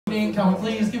Can we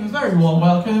please give a very warm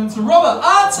welcome to Robert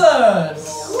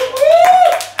Artus?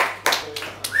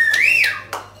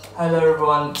 Hello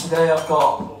everyone, today I've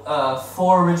got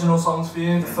 4 original songs for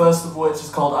you, the first of which is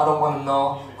called I Don't Wanna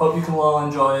Know. Hope you can all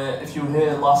enjoy it. If you were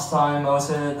here last time I was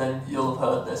here, then you'll have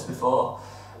heard this before.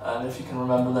 And if you can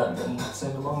remember that, then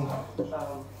sing along. So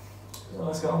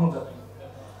let's get on with it.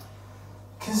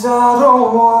 'Cause I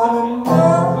don't wanna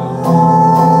know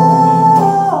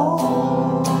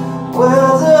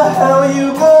where the hell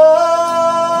you go.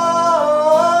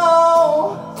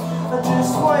 I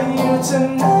just want you to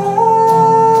know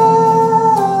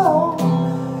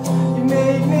you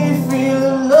make me feel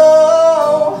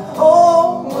alone,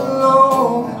 oh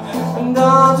alone. And I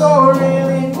don't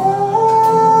really know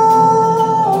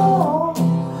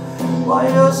why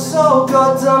you're so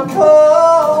goddamn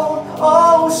cold,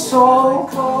 oh so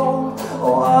cold.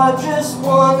 Oh, I just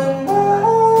wanna know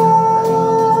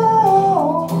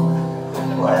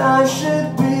why I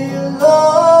should be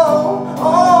alone,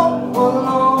 oh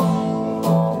alone.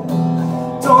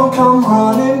 Don't come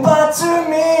running back to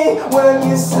me when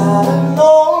you're sad and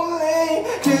lonely,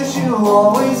 'cause you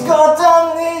always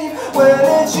goddamn leave when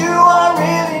it's you I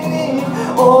really need.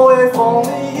 Oh, if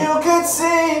only you could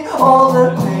see all the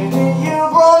pain that you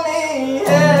brought me,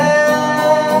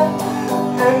 yeah.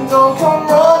 And don't come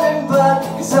running back,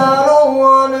 'cause I don't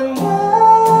wanna know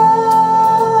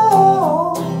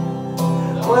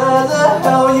where the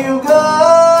hell you go.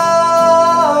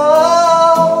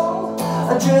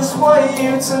 I just want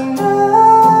you to know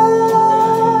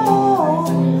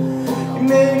you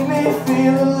make me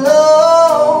feel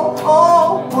alone, oh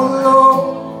alone.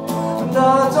 And I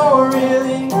don't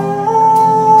really know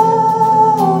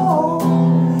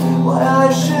why I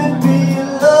should be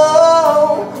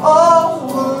alone, oh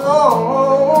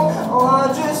alone. Oh, I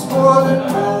just wanna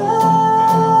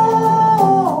know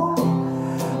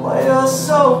why you're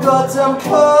so goddamn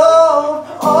cold,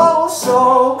 oh so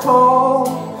cold.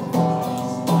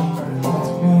 You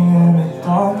left me in a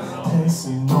dark place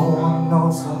and no one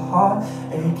knows the heart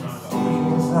ache. It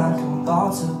feels like I'm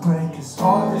about to break us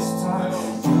all this time.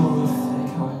 You will think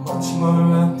how much more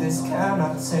of this can I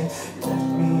take. You left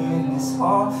me in this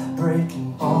heart breaking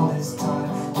all this time.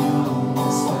 You will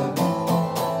miss me.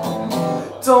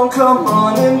 Don't come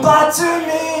running back to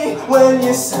me when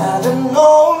you're sad and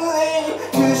lonely,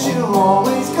 'cause you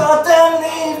always goddamn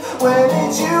leave when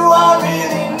it's you I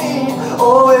really need.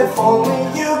 Oh, if only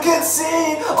you could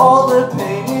see all the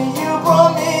pain that you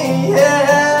brought me,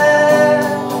 yeah.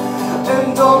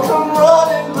 And don't come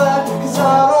running back, 'cause I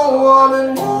don't wanna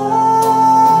know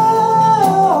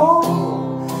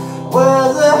where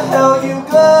the hell you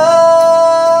go.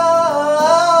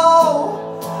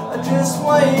 I just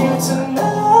want you to know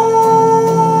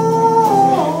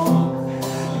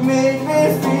you make me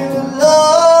feel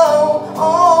alone,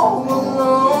 oh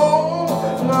alone.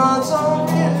 And I don't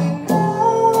really know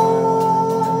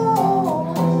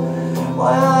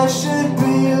why I should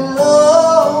be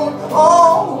alone,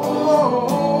 oh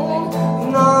alone.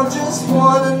 And I just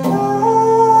wanna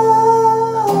know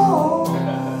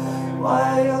why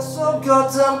you're so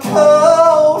goddamn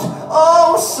cold,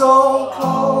 oh so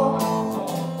cold.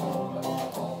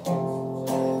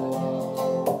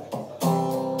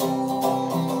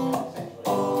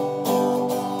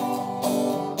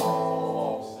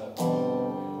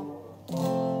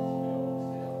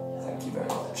 Thank you very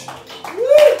much.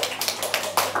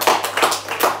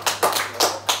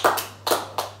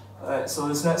 Alright, so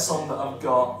this next song that I've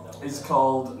got is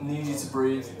called Need You to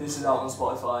Breathe. This is out on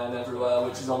Spotify and everywhere,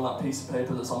 which is on that piece of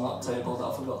paper that's on that table that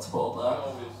I forgot to put up there.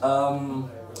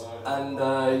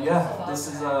 Yeah, this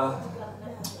is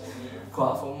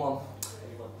quite a fun one.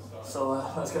 So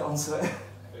let's get on to it.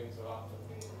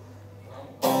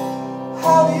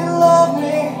 How do you love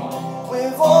me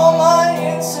with all my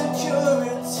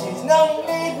insecurities? Now you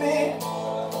need me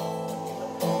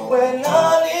when I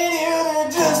need you to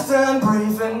just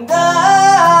breathe. And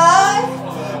I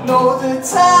know the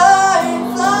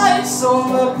time flies, so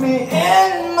look me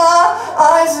in my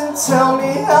eyes and tell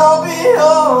me I'll be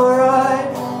alright.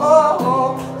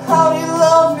 Oh, how do you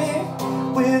love me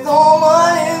with all my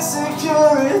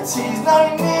insecurities? Now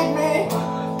you need me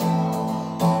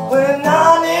when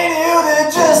I need you to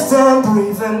just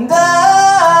breathe. And I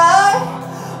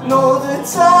know the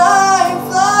time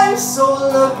flies, so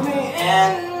look me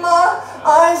in my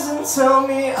eyes and tell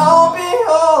me I'll be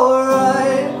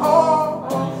alright. Oh,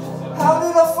 how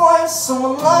did I find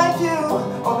someone like you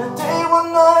on a day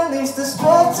when I least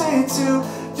expected to?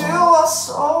 You are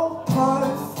so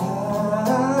perfect.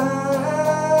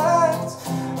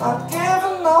 I'd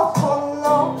given up on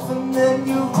love and then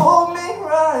you pulled me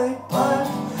right back.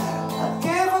 I'd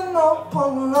given up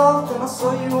on love. love, then I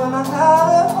saw you when I had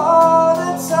a heart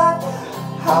attack.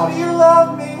 How do you love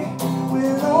me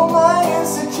with all my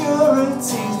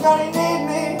insecurities? Now you need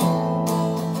me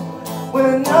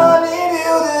when I need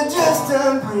you to just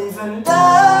breathe and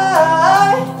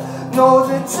die. Know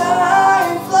that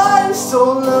time flies, so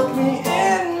look me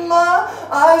in my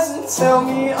eyes and tell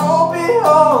me I'll be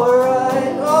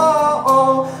alright. Oh,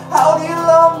 oh, how do you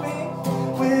love me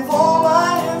with all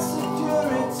my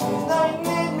insecurities? Now you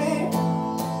need me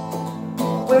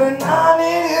when I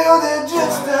need you to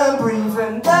just breathe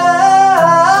and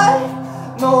die.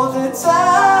 Know that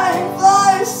time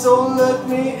flies, so look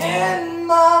me in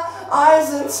my eyes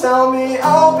and tell me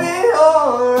I'll be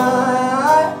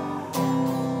alright.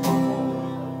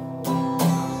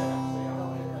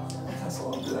 That's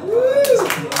all I'm doing.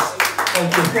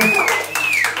 Thank you.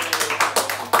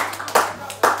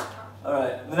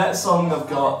 Alright, the next song I've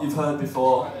got, you've heard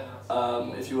before,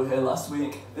 if you were here last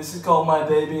week. This is called My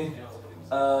Baby.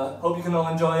 Hope you can all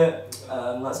enjoy it,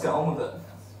 and let's get on with it.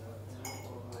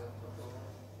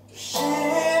 She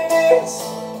means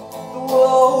the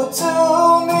world to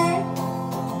me.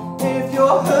 If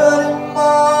you're hurting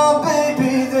my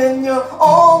baby, then you're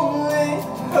only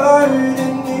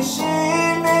hurting me. She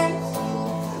means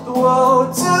the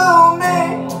world to me.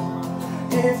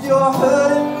 If you're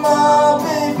hurting my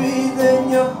baby, then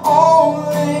you're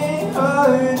only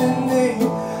hurting me.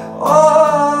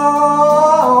 Oh,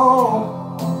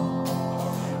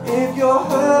 if you're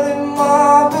hurting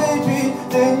my baby,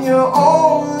 then you're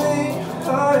only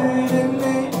hurting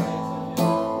me.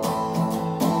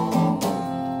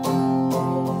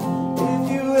 If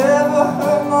you ever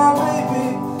hurt my baby,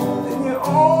 then you're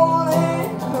only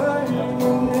hurting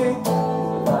me.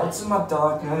 Light to my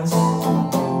darkness,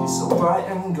 you're so bright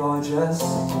and gorgeous.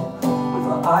 With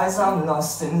her eyes I'm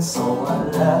lost in, so I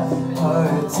let her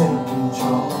take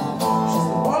control. She's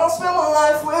the one I'll spend my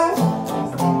life with,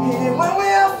 even when we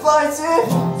are fighting.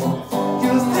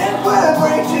 You think we're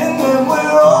breaking, and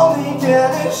we're only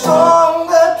getting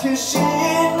stronger. Cause she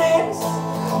means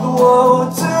the world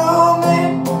to me.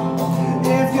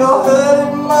 If you're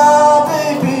hurting my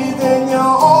baby, then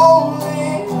you're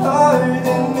only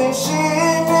hurting me. She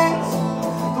means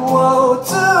the world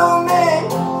to me.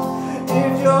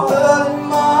 If you're hurting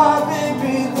my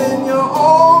baby, then you're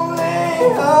only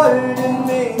hurting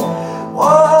me.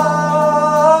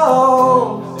 Whoa.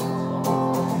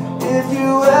 If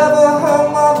you ever hurt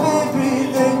my baby,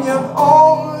 then you're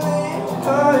only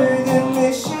hurting me.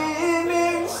 She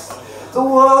means the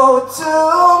world to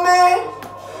me.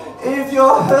 If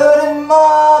you're hurting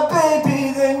my baby,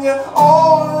 then you're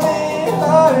only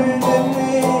hurting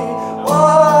me.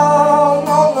 Whoa,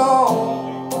 no, no.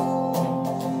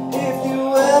 If you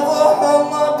ever hurt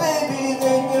my baby,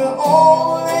 then you're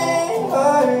only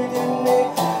hurting me.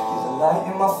 You're the light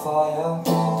in my fire,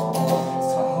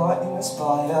 it's my heart you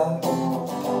inspire.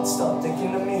 Stop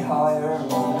thinking of me higher, and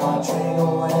not drain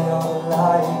away all the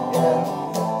light, yeah.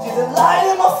 You're the light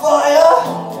in my fire,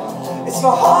 it's my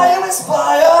heart you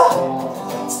inspire.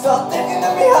 Stop thinking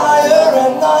of me higher,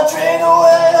 and not drain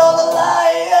away all the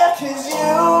light, yeah. Cause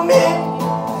you mean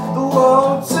the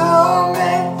world to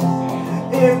me.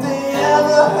 If they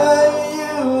ever hurt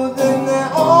you, then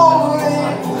they're only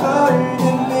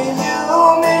hurting me. You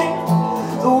mean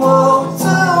the world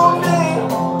to me.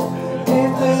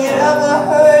 If they ever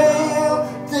hurt you,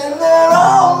 then they're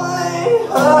only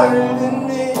hurting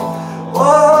me.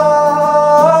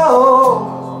 Whoa.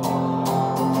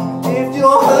 If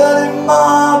you're hurting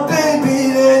my baby,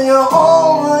 then you're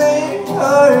only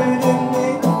hurting me.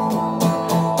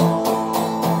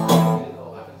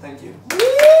 Thank you.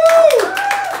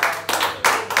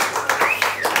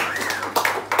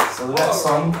 So the next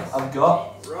song I've got,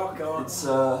 it's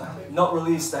not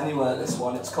released anywhere, this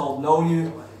one. It's called Know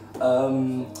You.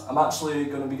 I'm actually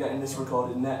going to be getting this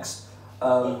recorded next.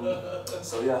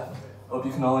 So yeah, hope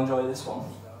you can all enjoy this one.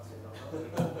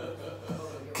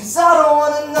 Cause I don't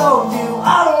wanna know you,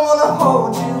 I don't wanna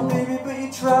hold you, baby, but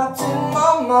you're trapped in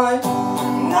my mind.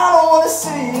 And I don't wanna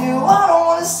see you, I don't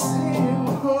wanna see you.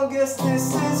 I guess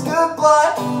this is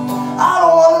goodbye. I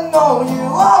don't wanna know you,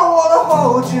 I don't wanna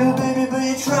hold you, baby, but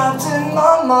you're trapped in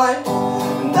my mind.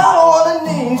 And I don't wanna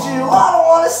need you, I don't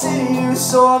wanna see you.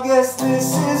 So I guess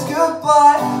this is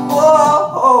goodbye.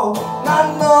 Whoa, I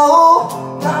know,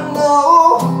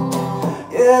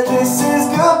 yeah, this is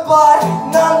goodbye.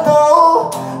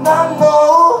 I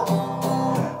know,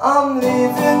 I'm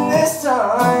leaving this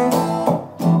time.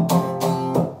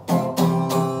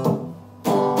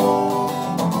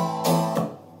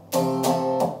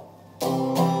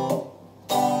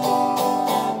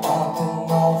 I've been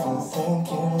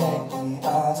overthinking lately. I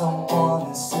don't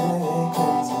wanna stay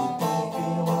crazy,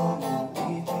 baby.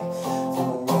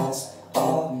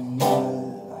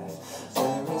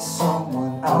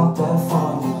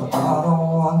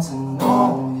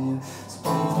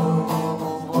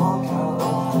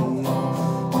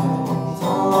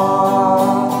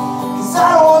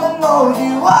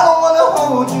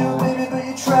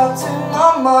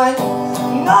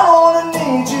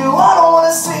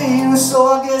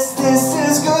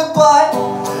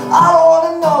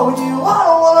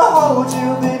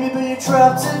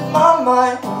 trapped in my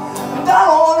mind. And I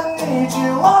don't wanna need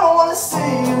you, I don't wanna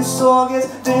see you, so I guess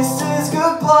this is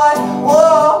goodbye.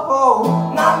 Whoa,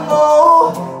 whoa, not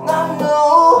no, not no.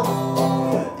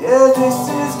 Yeah, this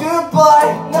is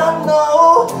goodbye, not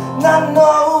no, not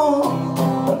no.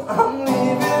 I'm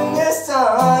leaving this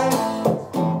time.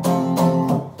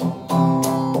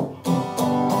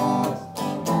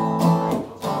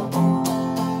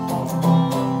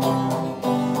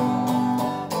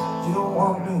 You don't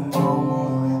want me no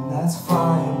more, and that's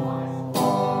fine.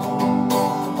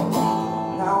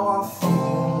 Now I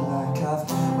feel like I've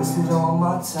wasted all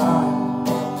my time.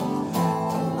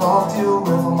 I loved you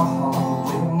with all my heart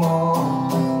way more.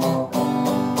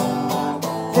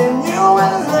 Then you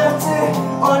went and left it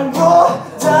on your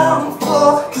down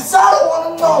floor. Cause I don't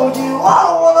wanna know you, I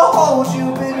don't wanna hold you,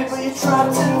 baby, but you're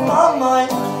trapped in my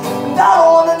mind. And I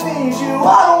don't wanna need you,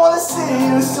 I don't wanna see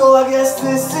you, so I guess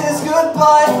this is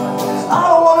goodbye. I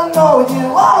don't wanna know you,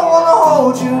 I don't wanna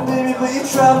hold you, baby, but you're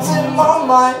trapped in my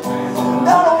mind. And I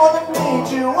don't wanna need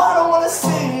you, I don't wanna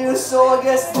see you, so I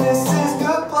guess this is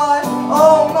goodbye.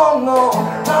 Oh no, no,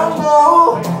 not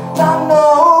no, not no.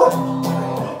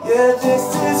 Yeah,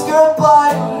 this is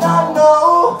goodbye. Not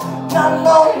no, not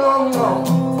no, no, no.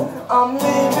 I'm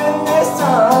leaving this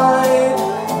time.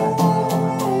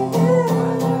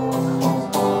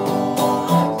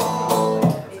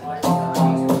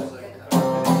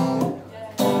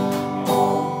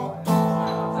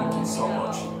 Thank you so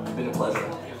much. It's been a pleasure.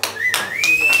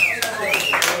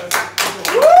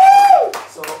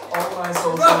 So all my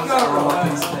socials are on my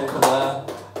piece of paper there.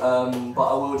 But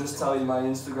I will just tell you my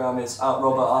Instagram is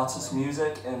 @Artus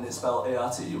Music and it's spelled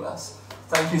Artus.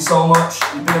 Thank you so much.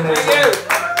 You've been amazing.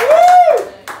 Thank you.